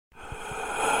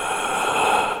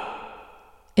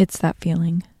It's that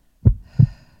feeling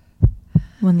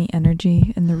when the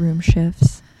energy in the room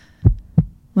shifts,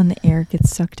 when the air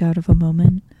gets sucked out of a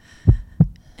moment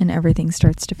and everything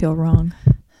starts to feel wrong.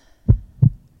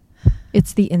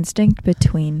 It's the instinct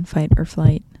between fight or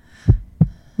flight.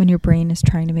 When your brain is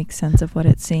trying to make sense of what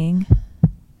it's seeing,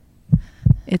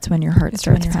 it's when your heart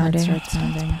starts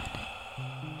pounding.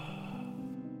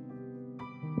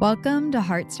 Welcome to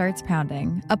Heart Starts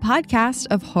Pounding, a podcast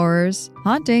of horrors,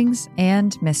 hauntings,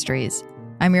 and mysteries.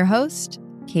 I'm your host,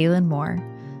 Kaylin Moore.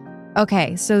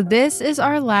 Okay, so this is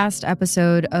our last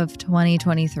episode of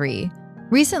 2023.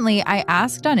 Recently, I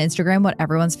asked on Instagram what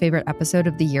everyone's favorite episode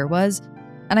of the year was,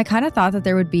 and I kind of thought that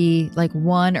there would be like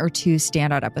one or two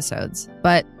standout episodes.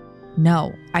 But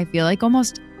no, I feel like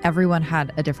almost everyone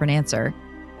had a different answer.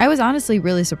 I was honestly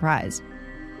really surprised.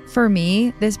 For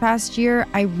me, this past year,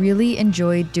 I really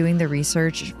enjoyed doing the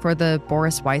research for the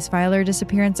Boris Weisweiler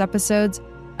Disappearance episodes,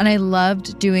 and I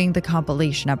loved doing the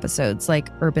compilation episodes like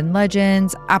Urban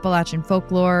Legends, Appalachian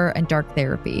Folklore, and Dark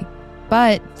Therapy.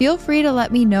 But feel free to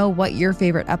let me know what your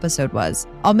favorite episode was.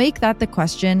 I'll make that the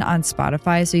question on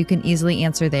Spotify so you can easily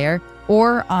answer there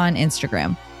or on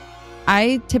Instagram.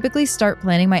 I typically start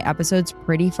planning my episodes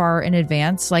pretty far in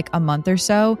advance, like a month or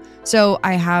so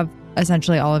I have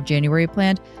essentially all of January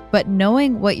planned, but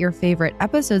knowing what your favorite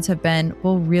episodes have been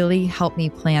will really help me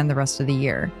plan the rest of the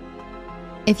year.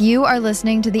 If you are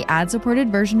listening to the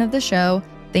ad-supported version of the show,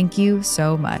 thank you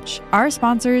so much. Our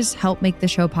sponsors help make the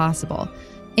show possible.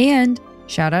 And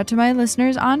shout out to my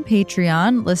listeners on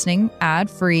Patreon listening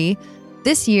ad-free.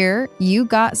 This year, you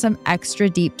got some extra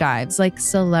deep dives like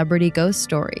celebrity ghost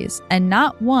stories, and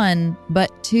not one,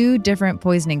 but two different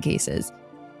poisoning cases.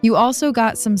 You also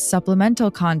got some supplemental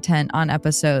content on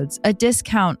episodes, a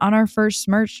discount on our first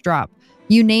merch drop.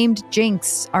 You named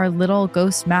Jinx, our little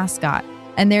ghost mascot,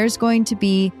 and there's going to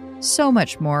be so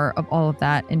much more of all of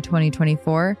that in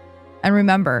 2024. And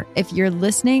remember, if you're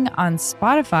listening on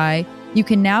Spotify, you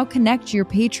can now connect your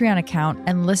Patreon account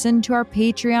and listen to our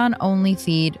Patreon-only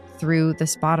feed through the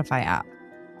Spotify app.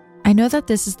 I know that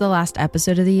this is the last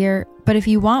episode of the year, but if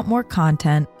you want more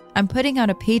content, I'm putting out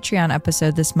a Patreon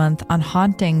episode this month on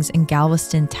hauntings in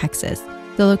Galveston, Texas,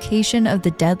 the location of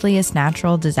the deadliest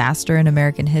natural disaster in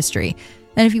American history.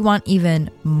 And if you want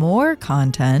even more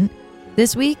content,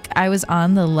 this week I was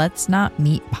on the Let's Not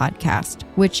Meet podcast,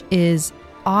 which is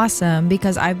awesome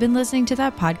because I've been listening to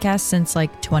that podcast since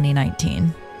like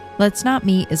 2019. Let's Not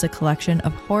Meet is a collection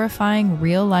of horrifying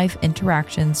real-life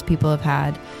interactions people have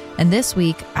had. And this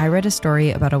week, I read a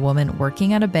story about a woman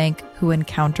working at a bank who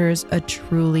encounters a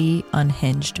truly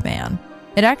unhinged man.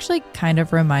 It actually kind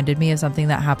of reminded me of something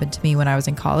that happened to me when I was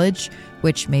in college,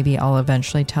 which maybe I'll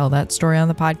eventually tell that story on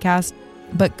the podcast.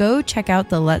 But go check out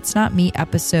the Let's Not Meet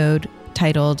episode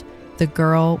titled The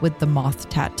Girl with the Moth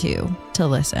Tattoo to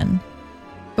listen.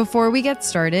 Before we get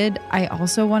started, I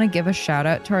also want to give a shout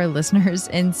out to our listeners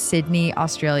in Sydney,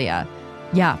 Australia.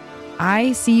 Yeah,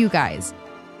 I see you guys.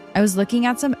 I was looking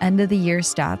at some end of the year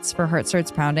stats for Heart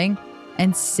Starts Pounding,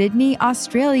 and Sydney,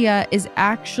 Australia is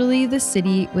actually the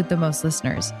city with the most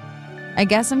listeners. I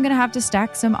guess I'm going to have to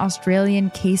stack some Australian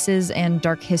cases and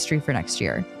dark history for next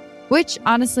year, which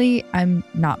honestly, I'm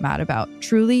not mad about.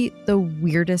 Truly, the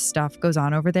weirdest stuff goes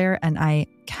on over there, and I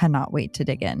cannot wait to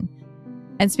dig in.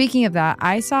 And speaking of that,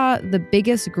 I saw the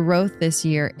biggest growth this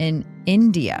year in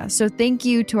India. So thank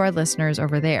you to our listeners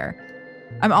over there.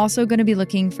 I'm also going to be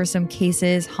looking for some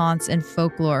cases, haunts, and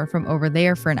folklore from over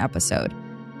there for an episode.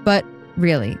 But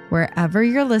really, wherever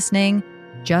you're listening,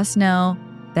 just know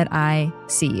that I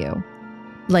see you.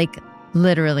 Like,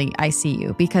 literally, I see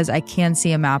you because I can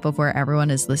see a map of where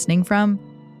everyone is listening from.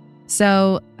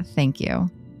 So thank you.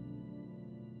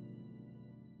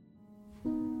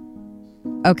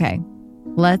 Okay.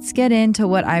 Let's get into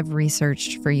what I've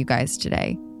researched for you guys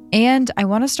today. And I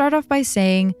want to start off by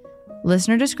saying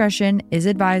listener discretion is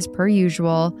advised per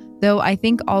usual, though I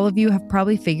think all of you have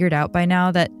probably figured out by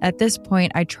now that at this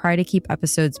point I try to keep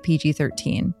episodes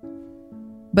PG-13.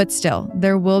 But still,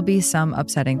 there will be some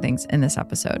upsetting things in this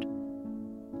episode.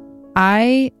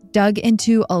 I dug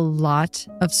into a lot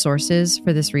of sources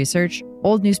for this research,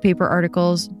 old newspaper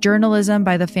articles, journalism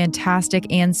by the fantastic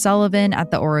Anne Sullivan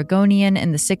at the Oregonian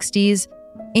in the 60s,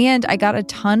 and I got a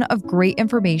ton of great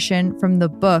information from the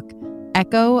book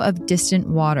Echo of Distant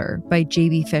Water by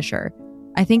J.B. Fisher.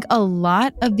 I think a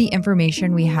lot of the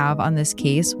information we have on this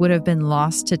case would have been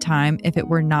lost to time if it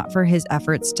were not for his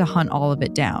efforts to hunt all of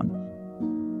it down.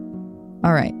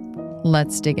 All right,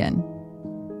 let's dig in.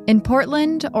 In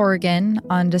Portland, Oregon,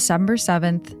 on December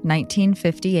 7th,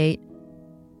 1958,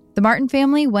 the Martin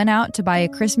family went out to buy a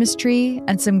Christmas tree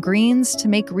and some greens to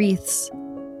make wreaths.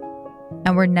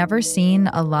 and were never seen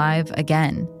alive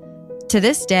again. To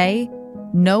this day,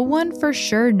 no one for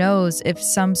sure knows if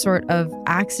some sort of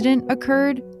accident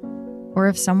occurred or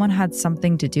if someone had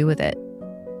something to do with it.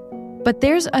 But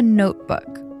there's a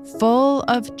notebook full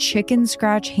of chicken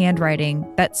scratch handwriting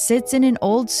that sits in an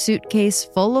old suitcase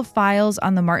full of files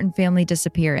on the Martin family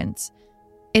disappearance.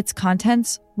 Its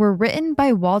contents were written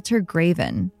by Walter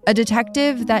Graven, a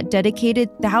detective that dedicated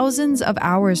thousands of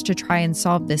hours to try and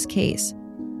solve this case.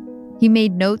 He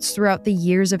made notes throughout the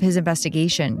years of his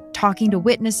investigation, talking to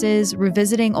witnesses,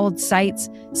 revisiting old sites,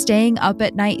 staying up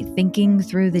at night thinking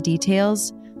through the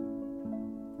details.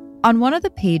 On one of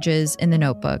the pages in the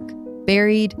notebook,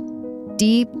 buried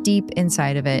deep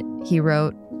inside of it, he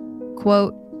wrote,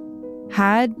 quote,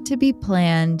 "Had to be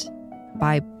planned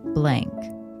by blank.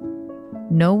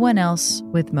 No one else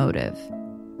with motive."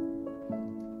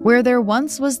 Where there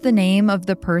once was the name of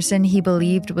the person he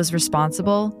believed was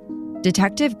responsible,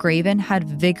 Detective Graven had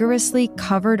vigorously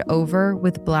covered over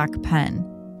with black pen.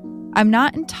 I'm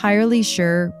not entirely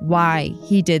sure why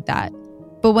he did that,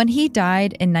 but when he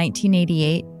died in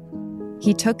 1988,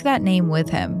 he took that name with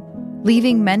him,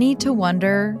 leaving many to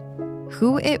wonder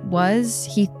who it was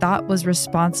he thought was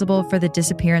responsible for the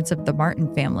disappearance of the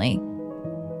Martin family.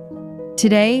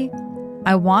 Today,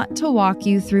 I want to walk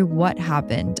you through what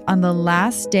happened on the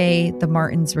last day the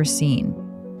Martins were seen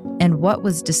and what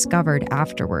was discovered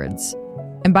afterwards.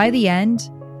 And by the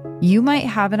end, you might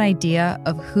have an idea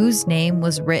of whose name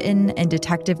was written in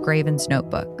Detective Graven's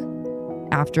notebook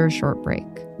after a short break.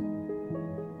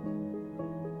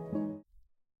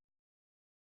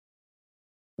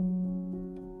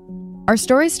 Our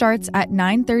story starts at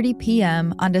 9:30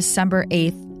 p.m. on December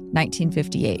 8th,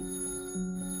 1958.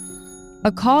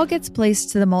 A call gets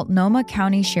placed to the Multnomah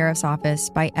County Sheriff's Office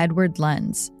by Edward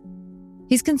Lenz.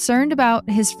 He's concerned about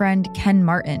his friend Ken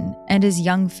Martin and his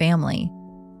young family.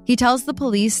 He tells the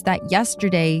police that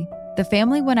yesterday, the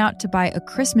family went out to buy a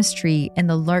Christmas tree in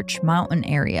the Larch Mountain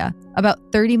area, about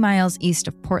 30 miles east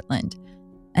of Portland,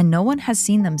 and no one has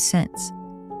seen them since.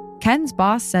 Ken's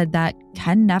boss said that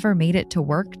Ken never made it to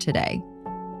work today.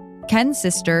 Ken's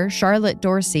sister, Charlotte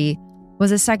Dorsey,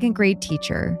 was a second-grade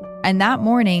teacher, and that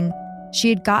morning, she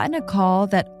had gotten a call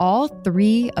that all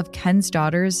 3 of Ken's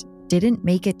daughters didn't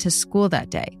make it to school that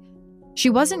day. She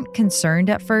wasn't concerned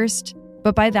at first,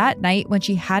 but by that night, when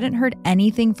she hadn't heard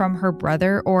anything from her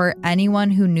brother or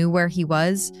anyone who knew where he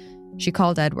was, she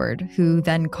called Edward, who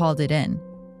then called it in.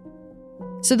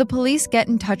 So the police get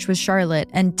in touch with Charlotte,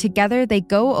 and together they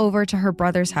go over to her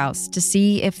brother's house to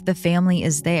see if the family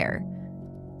is there.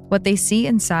 What they see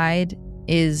inside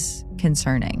is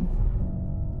concerning.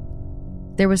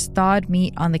 There was thawed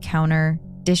meat on the counter,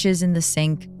 dishes in the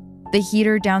sink. The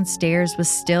heater downstairs was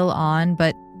still on,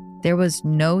 but there was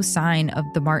no sign of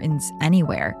the Martins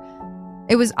anywhere.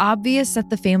 It was obvious that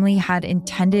the family had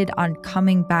intended on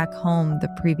coming back home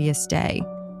the previous day.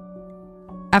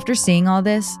 After seeing all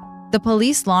this, the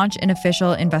police launch an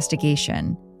official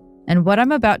investigation, and what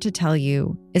I'm about to tell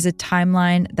you is a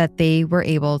timeline that they were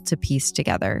able to piece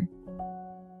together.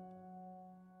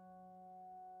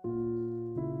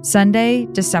 Sunday,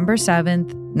 December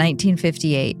 7th,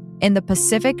 1958, in the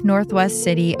Pacific Northwest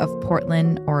city of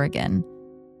Portland, Oregon.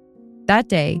 That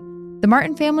day, the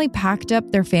Martin family packed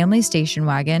up their family station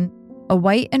wagon, a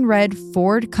white and red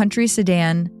Ford Country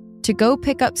sedan, to go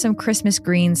pick up some Christmas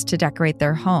greens to decorate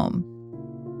their home.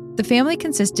 The family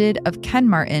consisted of Ken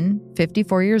Martin,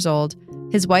 54 years old,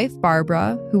 his wife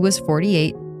Barbara, who was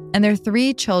 48, and their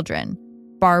 3 children,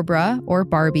 Barbara, or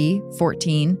Barbie,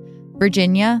 14,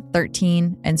 Virginia,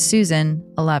 13, and Susan,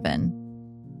 11.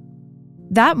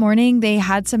 That morning, they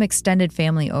had some extended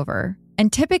family over,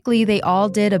 and typically they all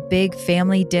did a big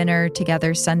family dinner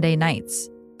together Sunday nights.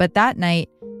 But that night,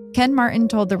 Ken Martin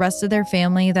told the rest of their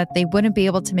family that they wouldn't be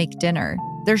able to make dinner.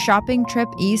 Their shopping trip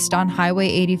east on Highway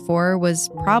 84 was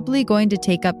probably going to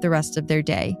take up the rest of their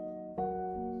day.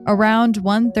 Around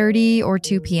 1:30 or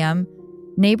 2 p.m.,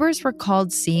 neighbors were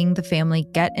called seeing the family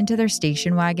get into their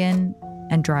station wagon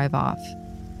and drive off.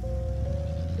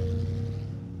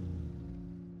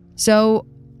 So,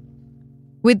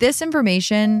 with this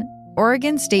information,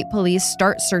 Oregon State Police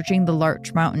start searching the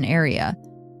Larch Mountain area.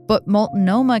 But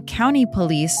Multnomah County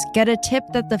Police get a tip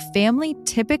that the family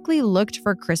typically looked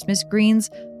for Christmas greens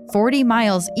 40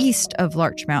 miles east of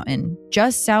Larch Mountain,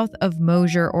 just south of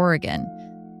Mosier, Oregon.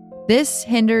 This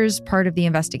hinders part of the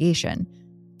investigation.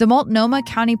 The Multnomah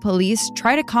County Police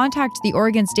try to contact the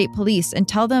Oregon State Police and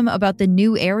tell them about the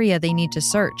new area they need to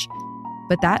search,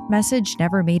 but that message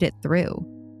never made it through.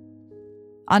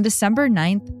 On December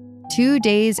 9th, 2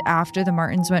 days after the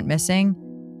Martins went missing,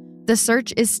 the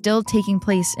search is still taking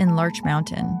place in Larch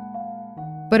Mountain.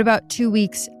 But about 2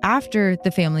 weeks after the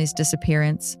family's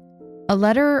disappearance, a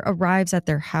letter arrives at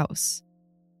their house.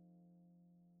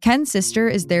 Ken's sister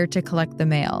is there to collect the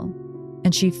mail,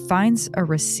 and she finds a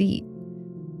receipt.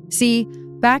 See,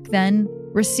 back then,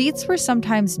 receipts were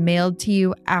sometimes mailed to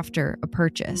you after a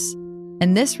purchase,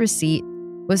 and this receipt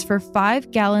was for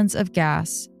 5 gallons of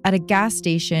gas at a gas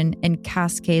station in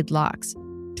Cascade Locks,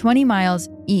 20 miles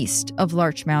east of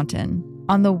Larch Mountain,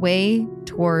 on the way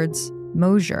towards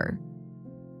Mosier.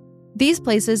 These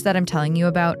places that I'm telling you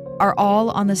about are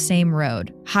all on the same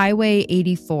road, Highway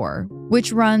 84,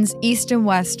 which runs east and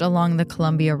west along the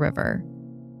Columbia River.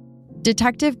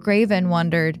 Detective Graven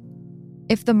wondered,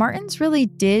 if the Martins really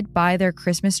did buy their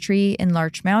Christmas tree in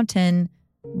Larch Mountain,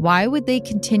 why would they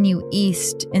continue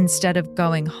east instead of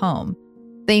going home?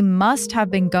 They must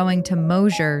have been going to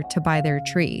Mosier to buy their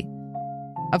tree.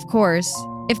 Of course,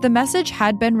 if the message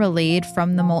had been relayed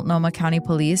from the Multnomah County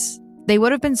Police, they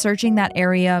would have been searching that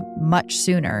area much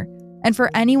sooner. And for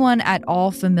anyone at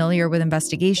all familiar with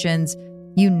investigations,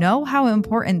 you know how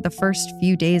important the first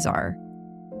few days are.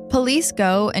 Police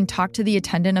go and talk to the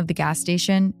attendant of the gas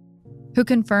station, who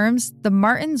confirms the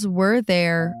Martins were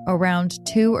there around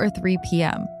 2 or 3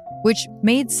 p.m., which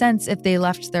made sense if they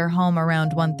left their home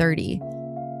around 1:30.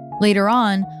 Later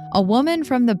on, a woman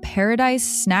from the Paradise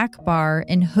Snack Bar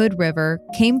in Hood River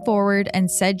came forward and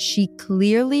said she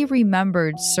clearly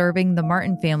remembered serving the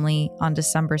Martin family on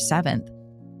December 7th.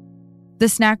 The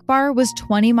snack bar was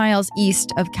 20 miles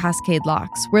east of Cascade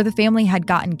Locks, where the family had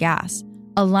gotten gas,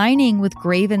 aligning with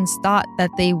Graven's thought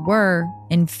that they were,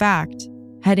 in fact,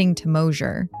 heading to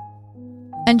Mosier.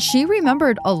 And she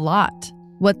remembered a lot.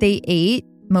 What they ate,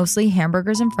 mostly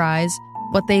hamburgers and fries,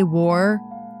 what they wore,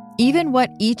 even what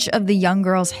each of the young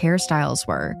girls' hairstyles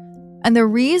were. And the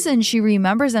reason she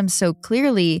remembers them so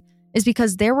clearly is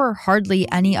because there were hardly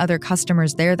any other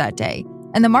customers there that day.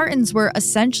 And the Martins were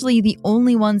essentially the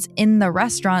only ones in the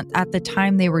restaurant at the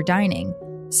time they were dining,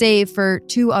 save for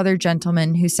 2 other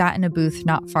gentlemen who sat in a booth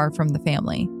not far from the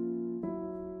family.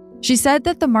 She said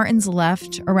that the Martins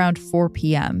left around 4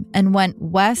 p.m. and went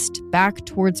west back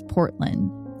towards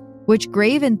Portland, which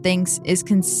Graven thinks is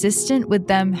consistent with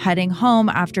them heading home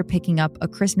after picking up a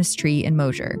Christmas tree in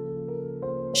Mosier.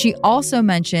 She also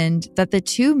mentioned that the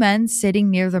 2 men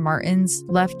sitting near the Martins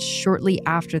left shortly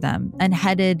after them and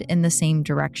headed in the same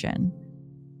direction.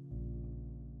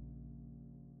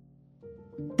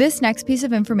 This next piece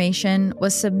of information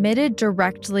was submitted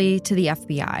directly to the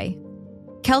FBI.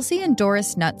 Kelsey and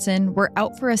Doris Knutson were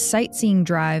out for a sightseeing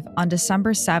drive on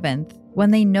December 7th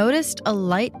when they noticed a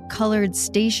light-colored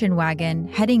station wagon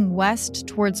heading west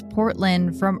towards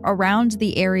Portland from around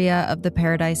the area of the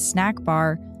Paradise Snack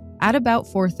Bar at about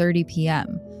 4:30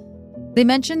 p.m. They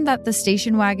mentioned that the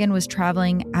station wagon was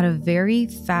traveling at a very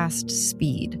fast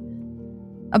speed.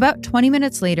 About 20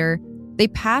 minutes later, they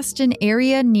passed an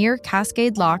area near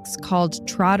Cascade Locks called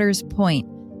Trotter's Point,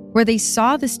 where they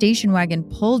saw the station wagon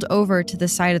pulled over to the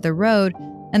side of the road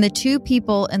and the 2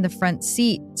 people in the front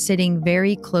seat sitting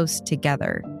very close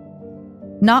together.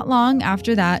 Not long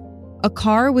after that, a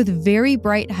car with very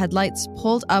bright headlights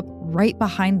pulled up right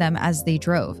behind them as they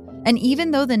drove. And even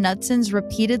though the Knutsons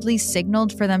repeatedly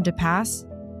signaled for them to pass,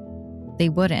 they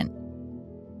wouldn't.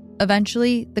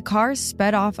 Eventually, the car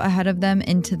sped off ahead of them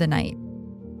into the night.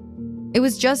 It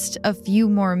was just a few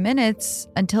more minutes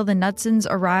until the Knutsons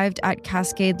arrived at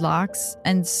Cascade Locks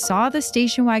and saw the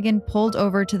station wagon pulled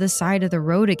over to the side of the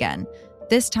road again,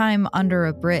 this time under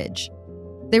a bridge.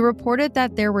 They reported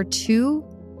that there were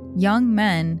 2 young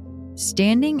men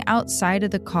standing outside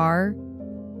of the car,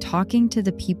 talking to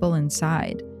the people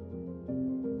inside.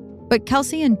 But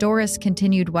Kelsey and Doris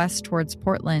continued west towards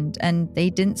Portland, and they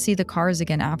didn't see the cars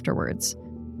again afterwards.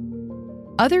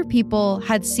 Other people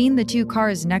had seen the 2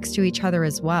 cars next to each other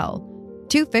as well.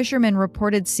 2 fishermen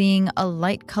reported seeing a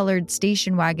light-colored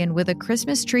station wagon with a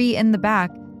Christmas tree in the back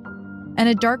and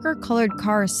a darker-colored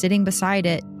car sitting beside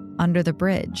it under the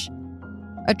bridge.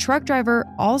 A truck driver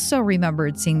also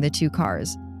remembered seeing the 2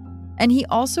 cars, and he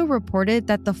also reported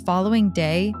that the following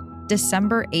day,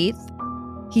 December 8th,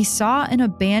 he saw an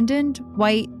abandoned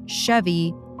white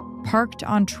Chevy parked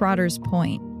on Trotter's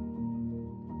Point.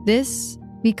 This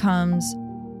becomes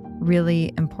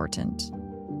really important,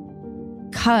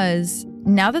 because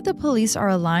now that the police are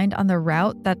aligned on the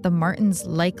route that the Martins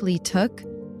likely took,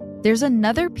 there's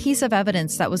another piece of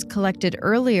evidence that was collected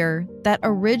earlier that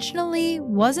originally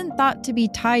wasn't thought to be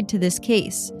tied to this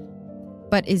case,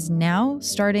 but is now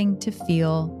starting to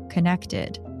feel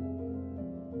connected.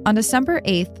 On December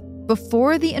 8th,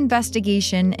 before the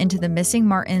investigation into the missing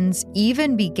Martins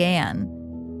even began,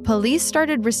 police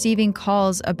started receiving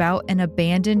calls about an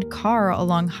abandoned car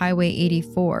along Highway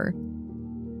 84.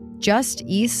 just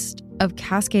east of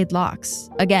Cascade Locks,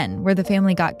 again, where the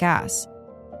family got gas,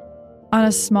 on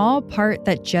a small part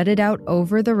that jutted out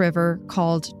over the river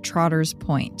called Trotter's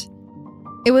Point.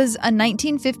 It was a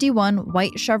 1951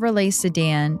 white Chevrolet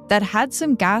sedan that had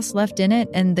some gas left in it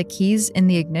and the keys in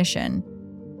the ignition.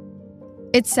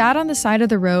 It sat on the side of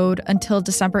the road until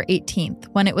December 18th,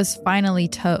 when it was finally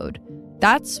towed.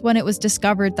 That's when it was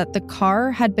discovered that the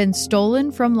car had been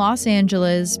stolen from Los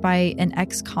Angeles by an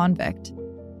ex-convict.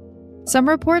 Some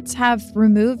reports have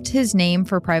removed his name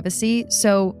for privacy,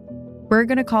 so we're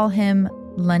going to call him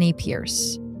Lenny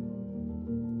Pierce.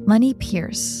 Lenny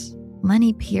Pierce.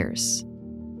 Lenny Pierce.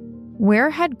 Where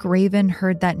had Graven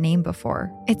heard that name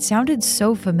before? It sounded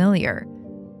so familiar.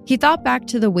 He thought back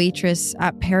to the waitress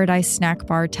at Paradise Snack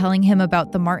Bar telling him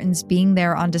about the Martins being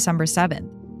there on December 7th.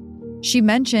 She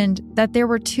mentioned that there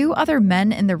were 2 other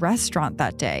men in the restaurant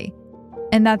that day,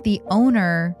 and that the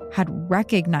owner had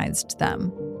recognized them.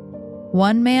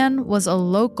 One man was a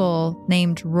local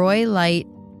named Roy Light,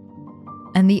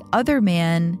 and the other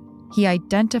man he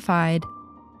identified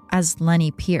as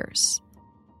Lenny Pierce.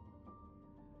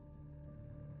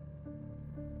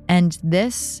 And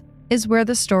this is where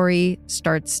the story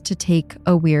starts to take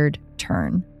a weird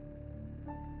turn.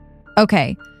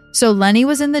 Okay, so Lenny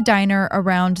was in the diner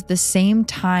around the same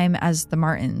time as the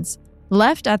Martins,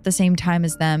 left at the same time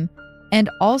as them, and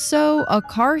also a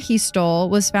car he stole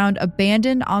was found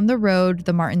abandoned on the road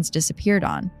the Martins disappeared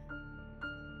on.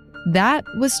 That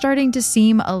was starting to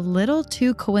seem a little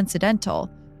too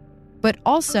coincidental, but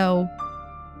also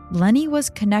Lenny was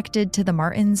connected to the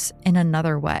Martins in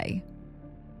another way.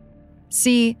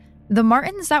 See, the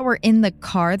Martins that were in the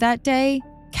car that day,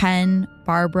 Ken,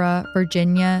 Barbara,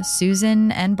 Virginia,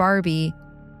 Susan, and Barbie,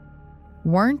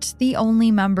 weren't the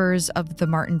only members of the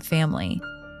Martin family.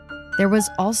 There was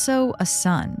also a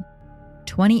son,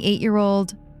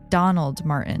 28-year-old Donald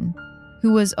Martin,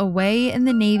 who was away in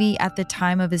the Navy at the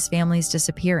time of his family's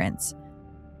disappearance.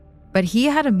 But he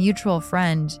had a mutual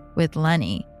friend with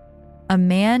Lenny, a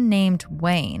man named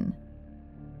Wayne.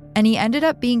 And he ended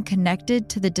up being connected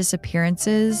to the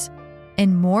disappearances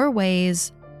in more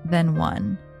ways than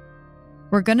one.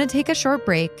 We're going to take a short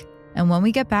break, and when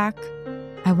we get back,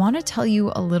 I want to tell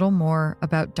you a little more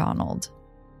about Donald.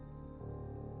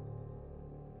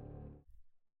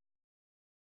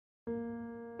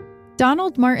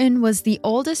 Donald Martin was the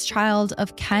oldest child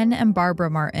of Ken and Barbara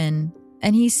Martin,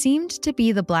 and he seemed to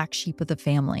be the black sheep of the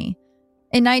family.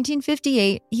 In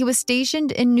 1958, he was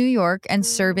stationed in New York and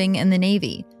serving in the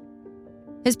Navy.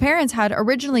 His parents had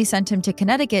originally sent him to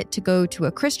Connecticut to go to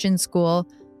a Christian school,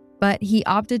 but he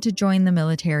opted to join the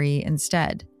military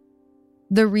instead.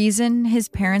 The reason his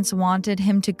parents wanted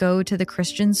him to go to the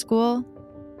Christian school?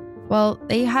 Well,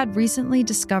 they had recently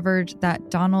discovered that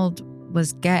Donald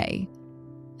was gay,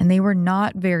 and they were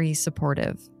not very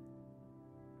supportive.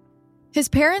 His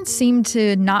parents seemed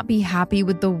to not be happy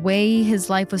with the way his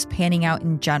life was panning out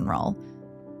in general.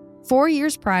 4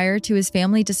 years prior to his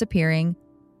family disappearing,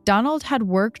 Donald had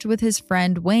worked with his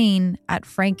friend Wayne at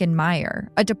Frank and Meyer,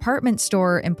 a department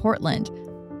store in Portland,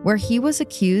 where he was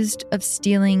accused of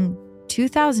stealing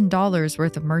 $2,000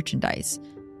 worth of merchandise.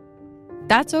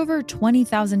 That's over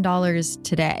 $20,000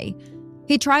 today.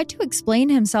 He tried to explain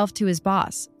himself to his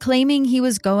boss, claiming he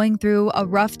was going through a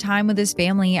rough time with his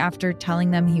family after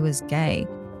telling them he was gay.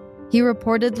 He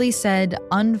reportedly said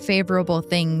unfavorable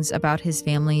things about his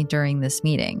family during this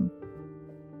meeting.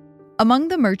 Among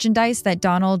the merchandise that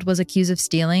Donald was accused of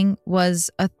stealing was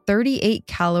a .38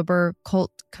 caliber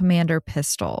Colt Commander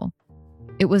pistol.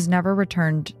 It was never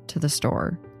returned to the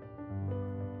store.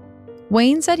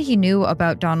 Wayne said he knew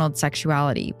about Donald's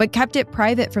sexuality, but kept it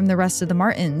private from the rest of the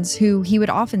Martins, who he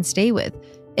would often stay with,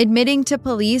 admitting to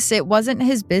police it wasn't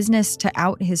his business to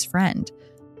out his friend.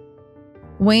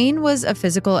 Wayne was a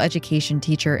physical education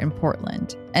teacher in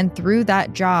Portland, and through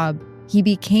that job, he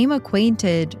became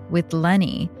acquainted with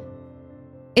Lenny.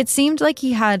 It seemed like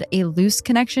he had a loose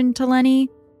connection to Lenny,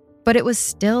 but it was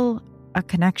still a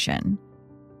connection.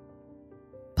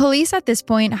 Police at this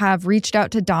point have reached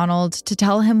out to Donald to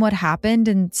tell him what happened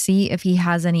and see if he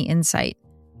has any insight,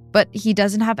 but he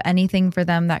doesn't have anything for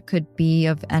them that could be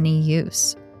of any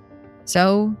use.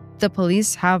 So the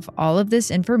police have all of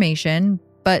this information,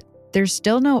 but there's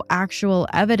still no actual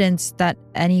evidence that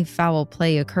any foul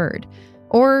play occurred,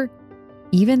 or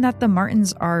even that the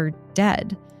Martins are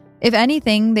dead. If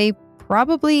anything, they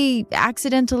probably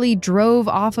accidentally drove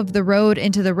off of the road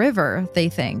into the river, they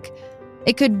think.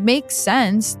 It could make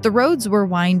sense. The roads were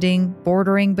winding,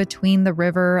 bordering between the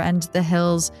river and the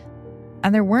hills,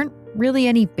 and there weren't really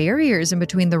any barriers in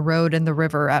between the road and the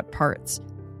river at parts.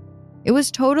 It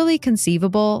was totally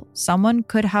conceivable someone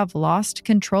could have lost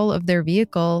control of their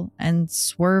vehicle and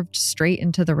swerved straight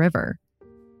into the river.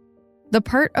 The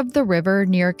part of the river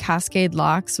near Cascade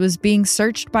Locks was being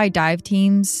searched by dive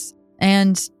teams,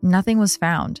 and nothing was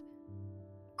found.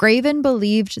 Graven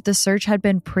believed the search had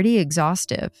been pretty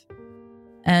exhaustive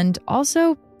and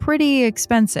also pretty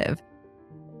expensive.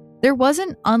 There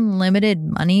wasn't unlimited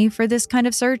money for this kind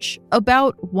of search.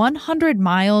 About 100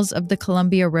 miles of the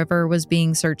Columbia River was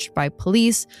being searched by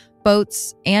police,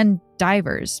 boats, and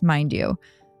divers, mind you.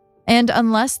 And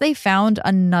unless they found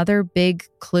another big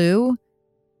clue,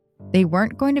 they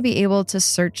weren't going to be able to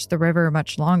search the river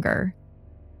much longer.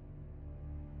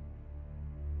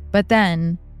 But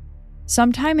then,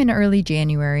 sometime in early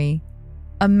January,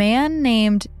 a man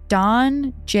named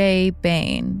Don J.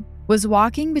 Bain was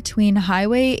walking between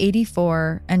Highway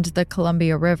 84 and the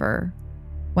Columbia River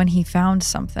when he found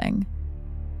something.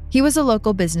 He was a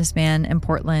local businessman in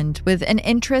Portland with an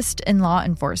interest in law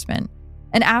enforcement,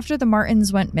 and after the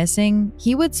Martins went missing,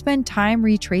 he would spend time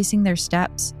retracing their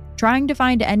steps, trying to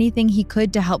find anything he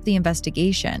could to help the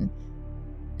investigation.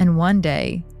 And one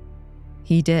day,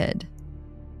 he did.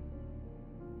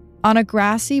 On a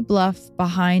grassy bluff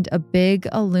behind a big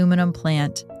aluminum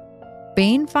plant,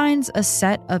 Bain finds a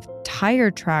set of tire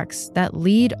tracks that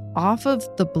lead off of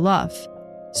the bluff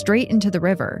straight into the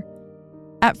river.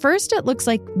 At first, it looks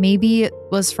like maybe it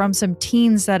was from some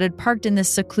teens that had parked in this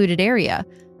secluded area,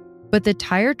 but the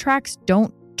tire tracks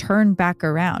don't turn back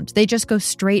around. They just go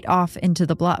straight off into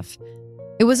the bluff.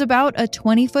 It was about a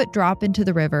 20-foot drop into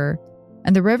the river,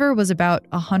 and the river was about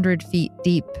 100 feet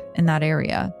deep in that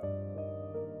area.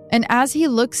 And as he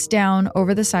looks down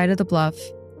over the side of the bluff,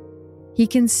 he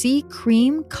can see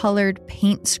cream-colored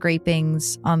paint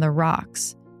scrapings on the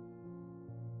rocks.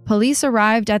 Police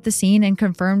arrived at the scene and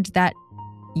confirmed that,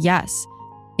 yes,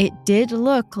 it did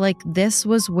look like this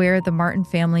was where the Martin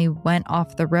family went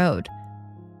off the road.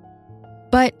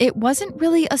 But it wasn't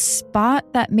really a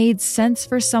spot that made sense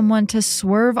for someone to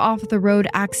swerve off the road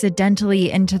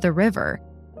accidentally into the river.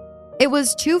 It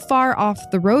was too far off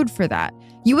the road for that.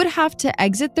 You would have to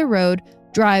exit the road,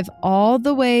 drive all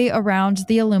the way around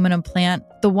the aluminum plant,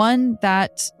 the one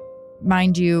that,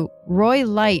 mind you, Roy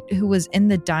Light, who was in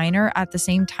the diner at the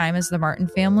same time as the Martin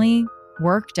family,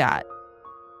 worked at.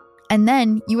 And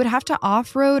then you would have to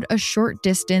off-road a short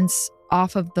distance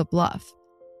off of the bluff.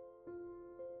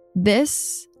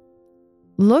 This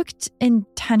looked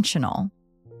intentional.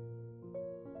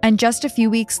 And just a few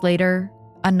weeks later,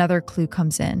 another clue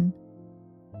comes in.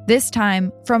 This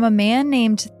time from a man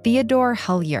named Theodore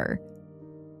Hellier.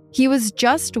 He was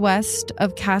just west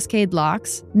of Cascade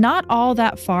Locks, not all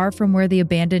that far from where the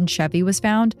abandoned Chevy was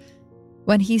found,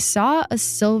 when he saw a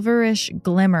silverish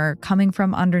glimmer coming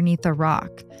from underneath a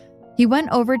rock. He went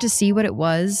over to see what it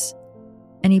was,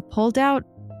 and he pulled out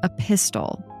a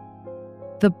pistol,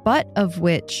 the butt of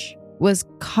which was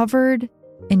covered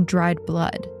in dried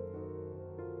blood.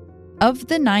 Of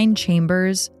the 9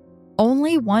 chambers,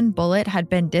 only 1 bullet had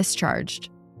been discharged,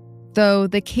 though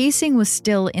the casing was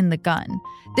still in the gun.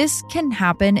 This can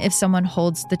happen if someone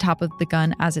holds the top of the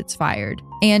gun as it's fired,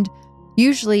 and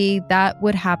usually that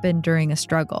would happen during a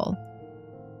struggle.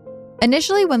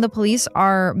 Initially, when the police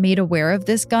are made aware of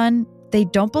this gun, they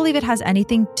don't believe it has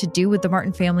anything to do with the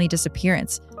Martin family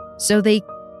disappearance, so they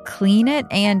clean it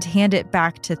and hand it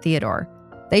back to Theodore.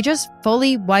 They just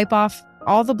fully wipe off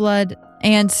all the blood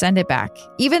and send it back,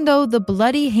 even though the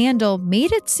bloody handle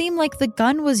made it seem like the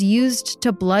gun was used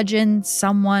to bludgeon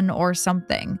someone or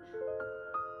something.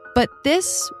 But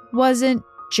this wasn't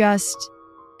just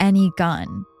any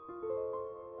gun.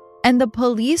 And the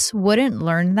police wouldn't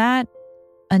learn that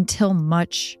until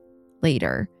much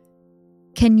later.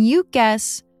 Can you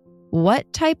guess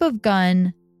what type of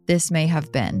gun this may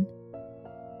have been?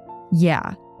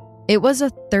 Yeah, it was a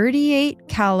 .38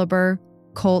 caliber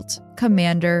Colt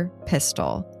Commander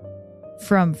pistol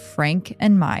from Frank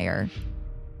and Meyer.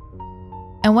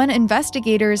 And when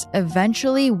investigators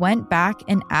eventually went back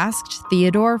and asked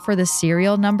Theodore for the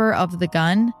serial number of the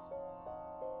gun,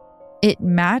 it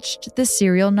matched the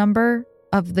serial number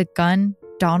of the gun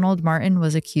Donald Martin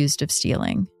was accused of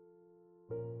stealing.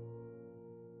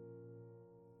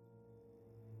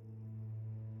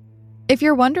 If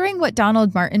you're wondering what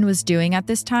Donald Martin was doing at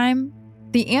this time,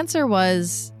 the answer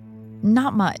was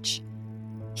not much.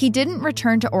 He didn't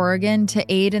return to Oregon to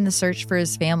aid in the search for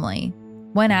his family.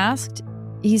 When asked,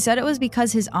 he said it was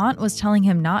because his aunt was telling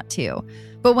him not to.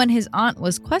 But when his aunt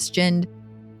was questioned,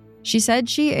 she said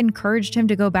she encouraged him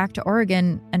to go back to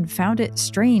Oregon and found it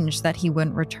strange that he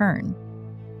wouldn't return.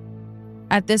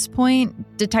 At this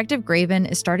point, Detective Graven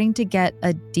is starting to get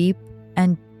a deep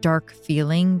and dark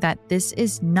feeling that this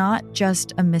is not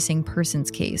just a missing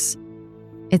persons case.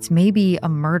 It's maybe a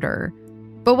murder.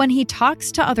 But when he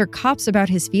talks to other cops about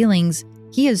his feelings,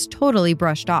 he is totally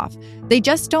brushed off. They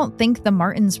just don't think the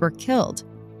Martins were killed.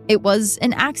 It was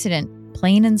an accident,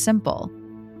 plain and simple.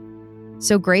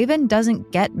 So Graven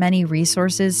doesn't get many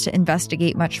resources to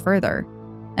investigate much further.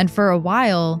 And for a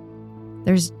while,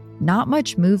 there's not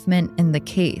much movement in the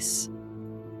case.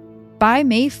 By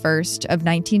May 1st of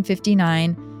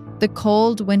 1959, the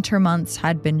cold winter months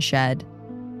had been shed.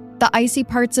 The icy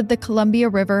parts of the Columbia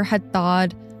River had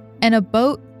thawed, and a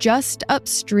boat just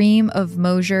upstream of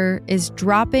Mosier is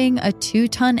dropping a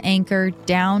 2-ton anchor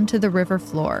down to the river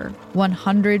floor,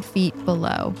 100 feet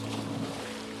below.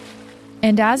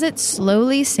 And as it's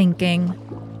slowly sinking,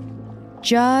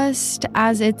 just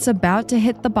as it's about to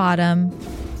hit the bottom,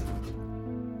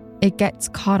 it gets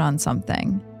caught on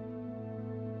something.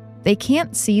 They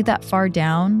can't see that far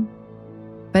down,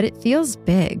 but it feels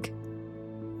big.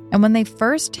 And when they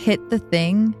first hit the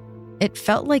thing, it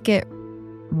felt like it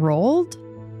rolled.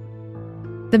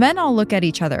 The men all look at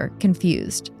each other,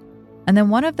 confused, and then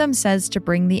one of them says to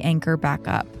bring the anchor back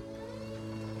up.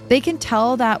 They can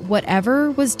tell that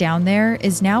whatever was down there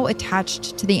is now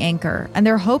attached to the anchor, and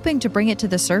they're hoping to bring it to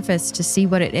the surface to see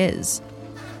what it is.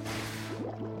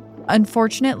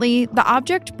 Unfortunately, the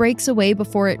object breaks away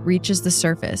before it reaches the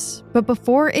surface, but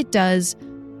before it does,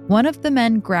 one of the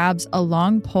men grabs a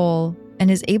long pole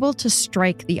and is able to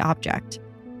strike the object.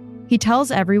 He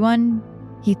tells everyone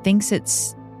he thinks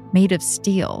it's made of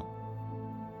steel.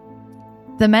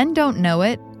 The men don't know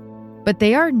it, but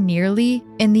they are nearly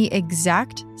in the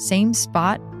exact same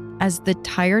spot as the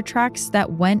tire tracks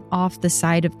that went off the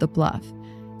side of the bluff.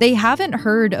 They haven't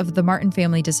heard of the Martin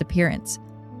family disappearance,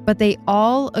 but they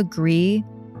all agree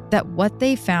that what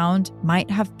they found might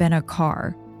have been a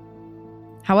car.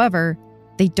 However,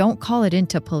 they don't call it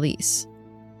into police.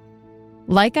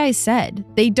 Like I said,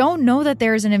 they don't know that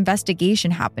there is an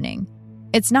investigation happening.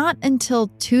 It's not until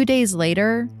 2 days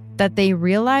later that they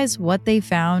realize what they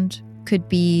found could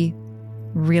be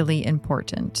really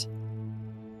important.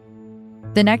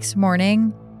 The next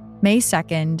morning, May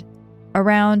 2nd,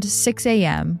 around 6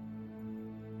 a.m.,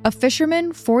 a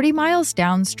fisherman 40 miles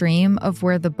downstream of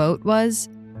where the boat was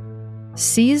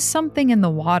sees something in the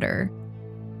water.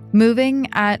 Moving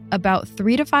at about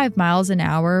 3 to 5 miles an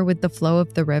hour with the flow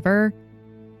of the river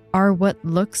are what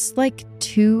looks like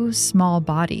 2 small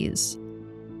bodies.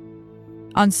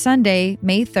 On Sunday,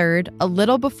 May 3rd, a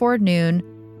little before noon,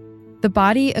 the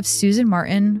body of Susan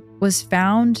Martin was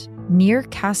found near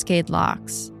Cascade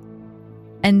Locks.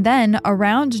 And then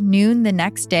around noon the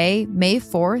next day, May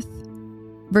 4th,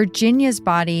 Virginia's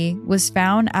body was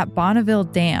found at Bonneville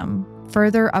Dam,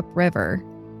 further upriver.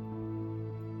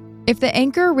 If the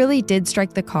anchor really did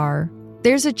strike the car,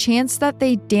 there's a chance that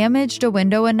they damaged a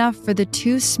window enough for the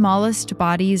 2 smallest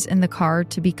bodies in the car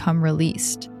to become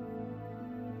released.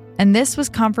 And this was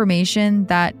confirmation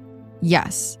that,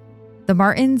 yes, the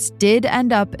Martins did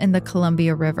end up in the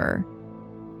Columbia River.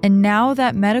 And now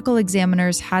that medical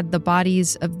examiners had the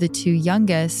bodies of the 2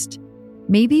 youngest,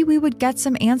 maybe we would get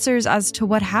some answers as to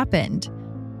what happened.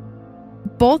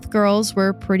 Both girls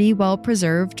were pretty well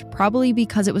preserved, probably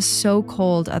because it was so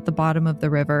cold at the bottom of the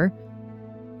river.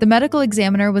 The medical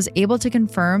examiner was able to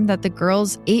confirm that the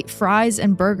girls ate fries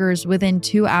and burgers within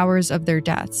 2 hours of their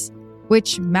deaths,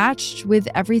 which matched with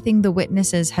everything the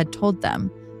witnesses had told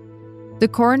them. The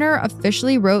coroner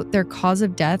officially wrote their cause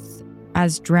of death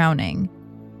as drowning.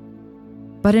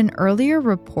 But an earlier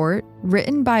report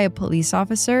written by a police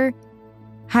officer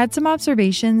had some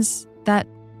observations that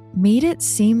made it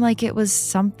seem like it was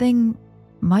something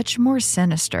much more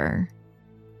sinister.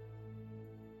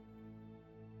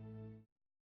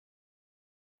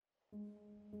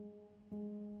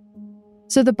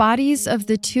 So the bodies of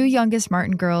the 2 youngest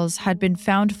Martin girls had been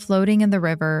found floating in the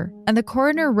river, and the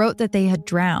coroner wrote that they had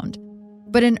drowned.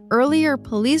 But an earlier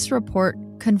police report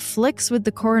conflicts with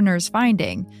the coroner's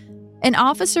finding. An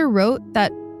officer wrote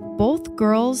that both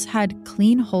girls had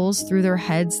clean holes through their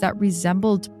heads that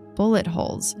resembled bullet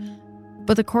holes,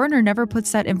 but the coroner never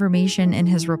puts that information in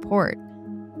his report.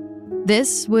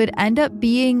 This would end up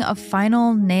being a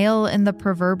final nail in the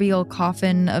proverbial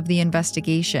coffin of the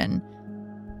investigation.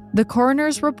 The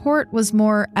coroner's report was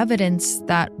more evidence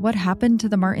that what happened to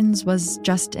the Martins was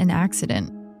just an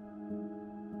accident.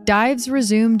 Dives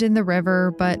resumed in the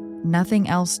river, but nothing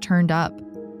else turned up.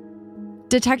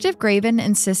 Detective Graven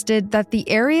insisted that the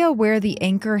area where the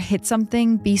anchor hit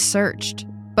something be searched,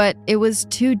 but it was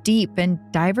too deep and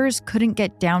divers couldn't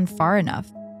get down far enough.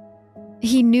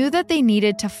 He knew that they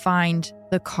needed to find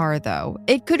the car, though.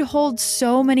 It could hold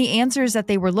so many answers that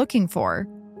they were looking for.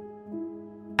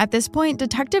 At this point,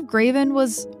 Detective Graven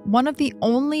was one of the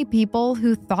only people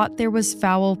who thought there was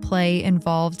foul play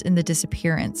involved in the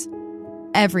disappearance.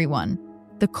 Everyone,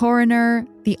 the coroner,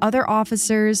 the other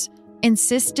officers,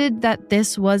 insisted that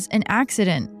this was an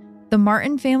accident. The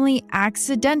Martin family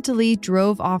accidentally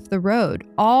drove off the road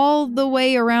all the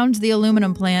way around the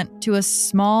aluminum plant to a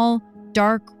small,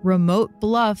 dark, remote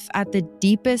bluff at the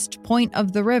deepest point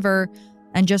of the river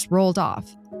and just rolled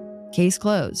off. Case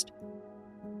closed.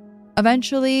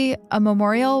 Eventually, a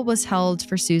memorial was held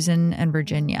for Susan and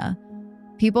Virginia.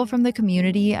 People from the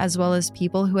community, as well as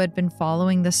people who had been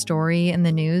following the story in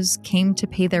the news, came to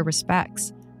pay their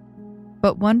respects.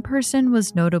 But one person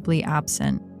was notably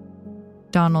absent: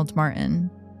 Donald Martin.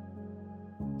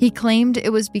 He claimed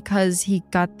it was because he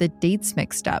got the dates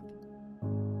mixed up.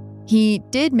 He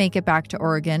did make it back to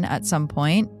Oregon at some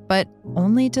point, but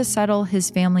only to settle his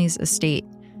family's estate.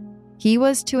 He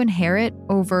was to inherit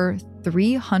over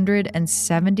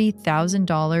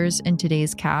 $370,000 in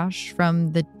today's cash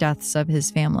from the deaths of his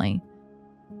family.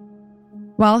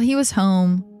 While he was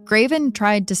home, Graven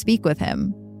tried to speak with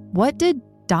him. What did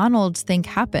Donald think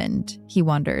happened? He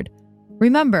wondered.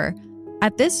 Remember,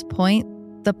 at this point,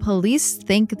 the police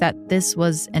think that this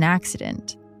was an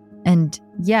accident. And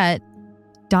yet,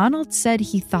 Donald said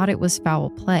he thought it was foul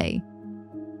play.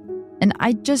 And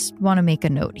I just want to make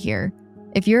a note here.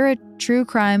 If you're a true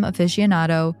crime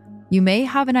aficionado, you may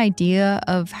have an idea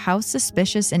of how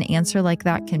suspicious an answer like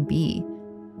that can be.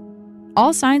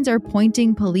 All signs are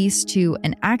pointing police to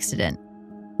an accident,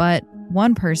 but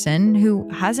one person, who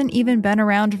hasn't even been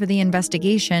around for the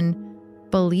investigation,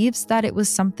 believes that it was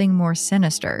something more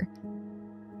sinister.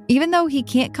 Even though he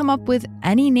can't come up with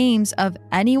any names of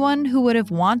anyone who would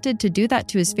have wanted to do that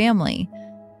to his family,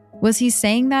 was he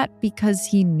saying that because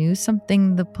he knew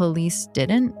something the police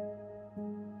didn't?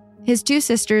 His two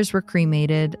sisters were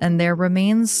cremated, and their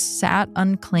remains sat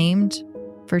unclaimed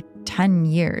for 10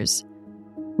 years.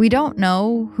 We don't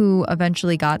know who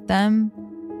eventually got them,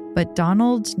 but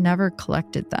Donald never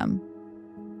collected them.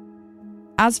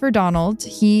 As for Donald,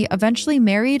 he eventually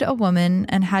married a woman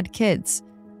and had kids.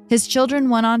 His children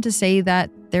went on to say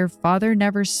that their father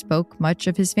never spoke much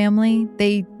of his family.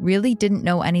 They really didn't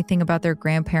know anything about their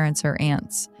grandparents or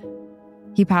aunts.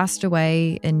 He passed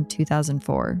away in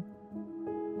 2004.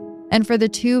 And for the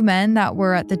two men that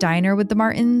were at the diner with the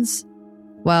Martins,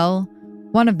 well,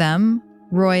 one of them,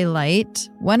 Roy Light,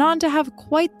 went on to have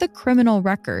quite the criminal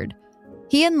record.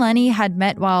 He and Lenny had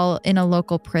met while in a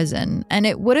local prison, and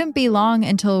it wouldn't be long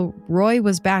until Roy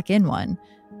was back in one.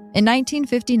 In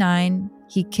 1959,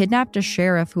 he kidnapped a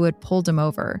sheriff who had pulled him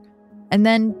over, and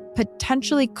then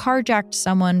potentially carjacked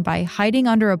someone by hiding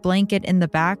under a blanket in the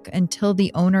back until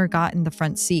the owner got in the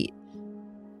front seat.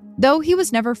 Though he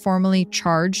was never formally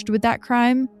charged with that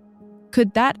crime,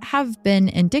 could that have been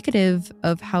indicative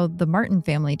of how the Martin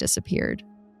family disappeared?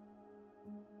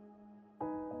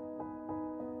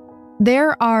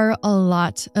 There are a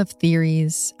lot of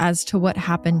theories as to what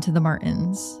happened to the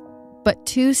Martins, but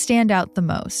two stand out the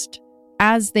most,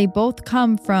 as they both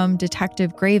come from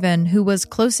Detective Graven, who was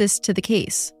closest to the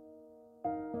case.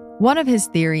 One of his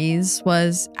theories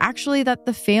was actually that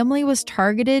the family was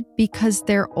targeted because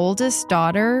their oldest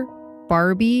daughter,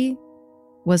 Barbie,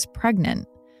 was pregnant.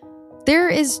 There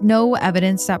is no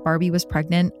evidence that Barbie was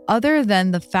pregnant other than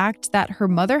the fact that her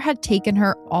mother had taken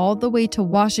her all the way to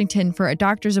Washington for a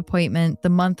doctor's appointment the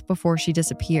month before she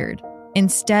disappeared,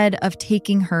 instead of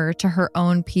taking her to her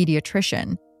own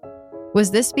pediatrician.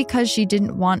 Was this because she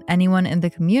didn't want anyone in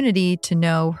the community to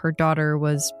know her daughter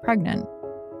was pregnant?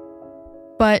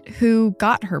 But who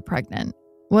got her pregnant?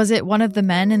 Was it one of the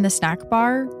men in the snack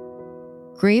bar?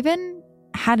 Graven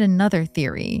had another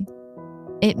theory.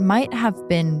 It might have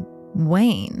been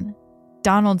Wayne,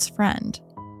 Donald's friend.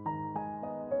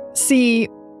 See,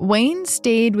 Wayne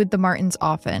stayed with the Martins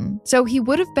often, so he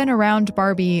would have been around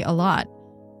Barbie a lot.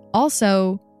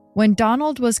 Also, when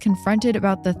Donald was confronted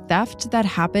about the theft that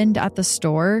happened at the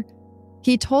store,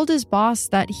 he told his boss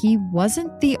that he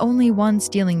wasn't the only one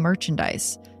stealing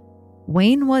merchandise.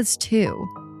 Wayne was too.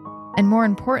 And more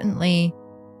importantly,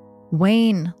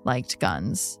 Wayne liked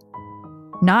guns,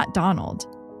 not Donald.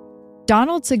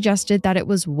 Donald suggested that it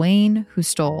was Wayne who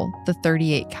stole the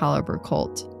 .38 caliber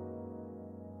Colt.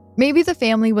 Maybe the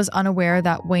family was unaware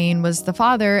that Wayne was the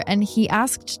father, and he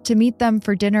asked to meet them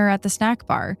for dinner at the snack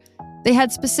bar. They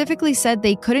had specifically said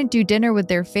they couldn't do dinner with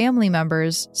their family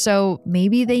members, so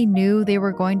maybe they knew they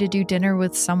were going to do dinner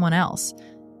with someone else.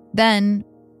 Then,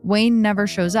 Wayne never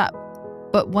shows up,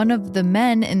 but one of the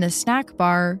men in the snack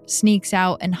bar sneaks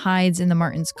out and hides in the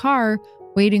Martins' car,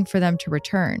 waiting for them to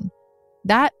return.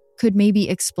 That could maybe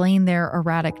explain their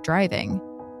erratic driving.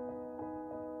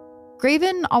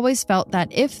 Graven always felt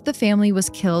that if the family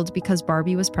was killed because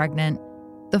Barbie was pregnant,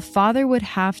 the father would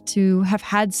have to have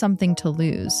had something to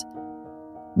lose.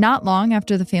 Not long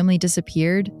after the family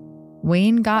disappeared,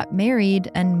 Wayne got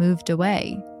married and moved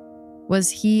away.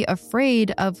 Was he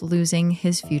afraid of losing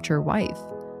his future wife?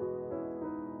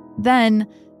 Then,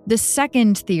 the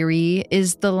second theory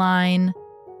is the line,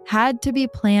 had to be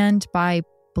planned by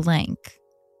blank.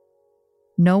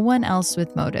 No one else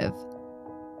with motive.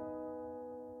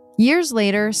 Years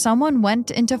later, someone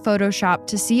went into Photoshop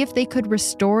to see if they could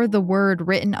restore the word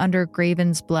written under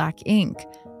Graven's black ink,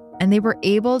 and they were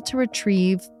able to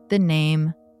retrieve the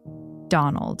name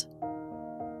Donald.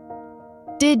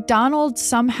 Did Donald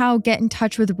somehow get in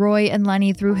touch with Roy and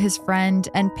Lenny through his friend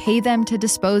and pay them to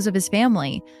dispose of his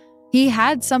family? He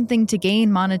had something to gain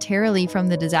monetarily from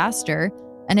the disaster,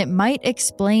 and it might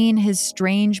explain his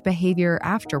strange behavior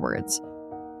afterwards.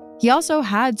 He also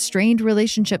had strained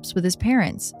relationships with his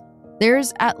parents.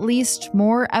 There's at least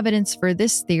more evidence for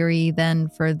this theory than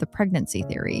for the pregnancy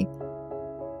theory.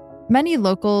 Many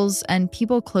locals and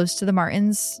people close to the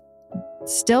Martins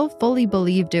still fully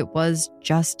believed it was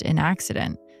just an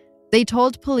accident. They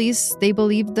told police they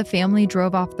believed the family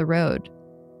drove off the road.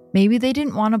 Maybe they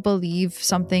didn't want to believe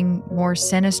something more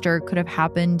sinister could have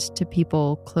happened to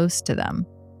people close to them.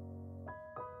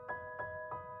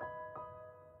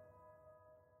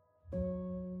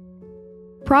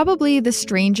 Probably the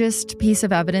strangest piece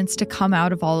of evidence to come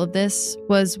out of all of this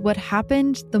was what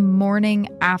happened the morning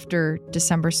after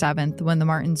December 7th when the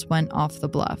Martins went off the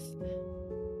bluff.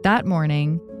 That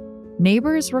morning,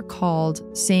 neighbors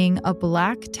recalled seeing a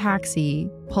black taxi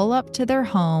pull up to their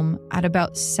home at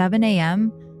about 7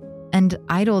 a.m. and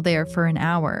idle there for an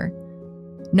hour.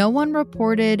 No one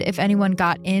reported if anyone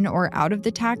got in or out of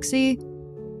the taxi,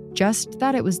 just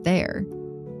that it was there.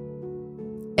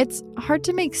 It's hard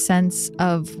to make sense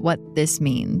of what this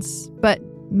means, but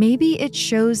maybe it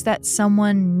shows that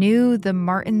someone knew the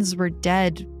Martins were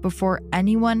dead before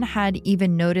anyone had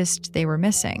even noticed they were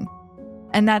missing,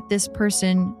 and that this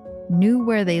person knew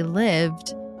where they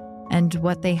lived and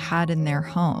what they had in their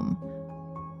home.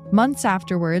 Months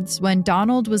afterwards, when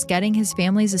Donald was getting his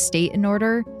family's estate in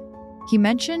order, he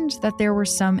mentioned that there were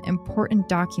some important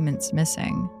documents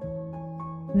missing.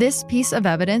 This piece of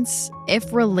evidence,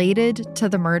 if related to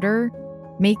the murder,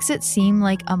 makes it seem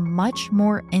like a much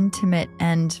more intimate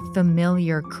and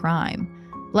familiar crime,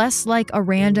 less like a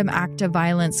random act of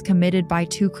violence committed by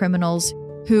two criminals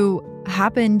who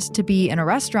happened to be in a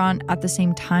restaurant at the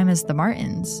same time as the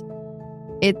Martins.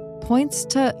 It points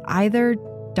to either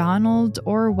Donald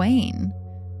or Wayne.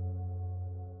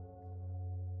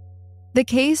 The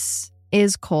case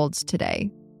is cold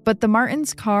today, but the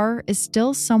Martins' car is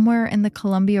still somewhere in the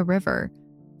Columbia River.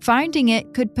 Finding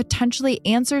it could potentially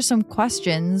answer some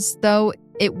questions, though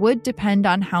it would depend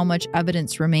on how much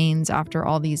evidence remains after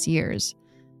all these years.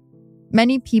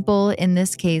 Many people in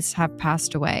this case have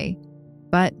passed away,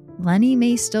 but Lenny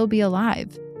may still be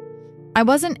alive. I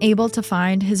wasn't able to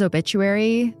find his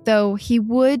obituary, though he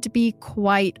would be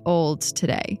quite old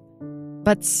today.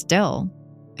 But still,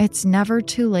 it's never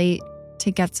too late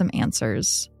to get some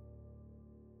answers.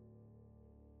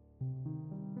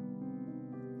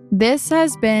 This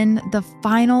has been the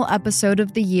final episode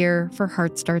of the year for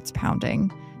Heart Starts Pounding.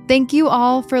 Thank you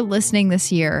all for listening this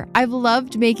year. I've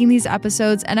loved making these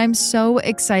episodes, and I'm so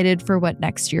excited for what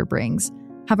next year brings.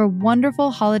 Have a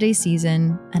wonderful holiday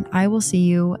season, and I will see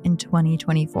you in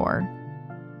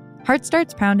 2024. Heart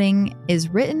Starts Pounding is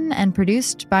written and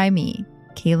produced by me,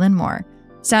 Kaylin Moore.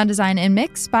 Sound design and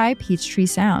mix by Peachtree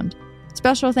Sound.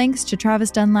 Special thanks to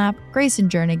Travis Dunlap, Grayson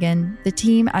Jernigan, the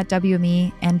team at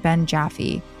WME, and Ben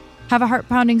Jaffe. Have a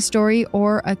heart-pounding story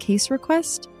or a case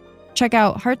request? Check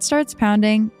out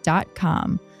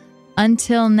heartstartspounding.com.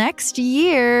 Until next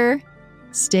year,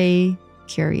 stay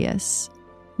curious.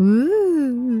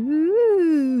 Woo!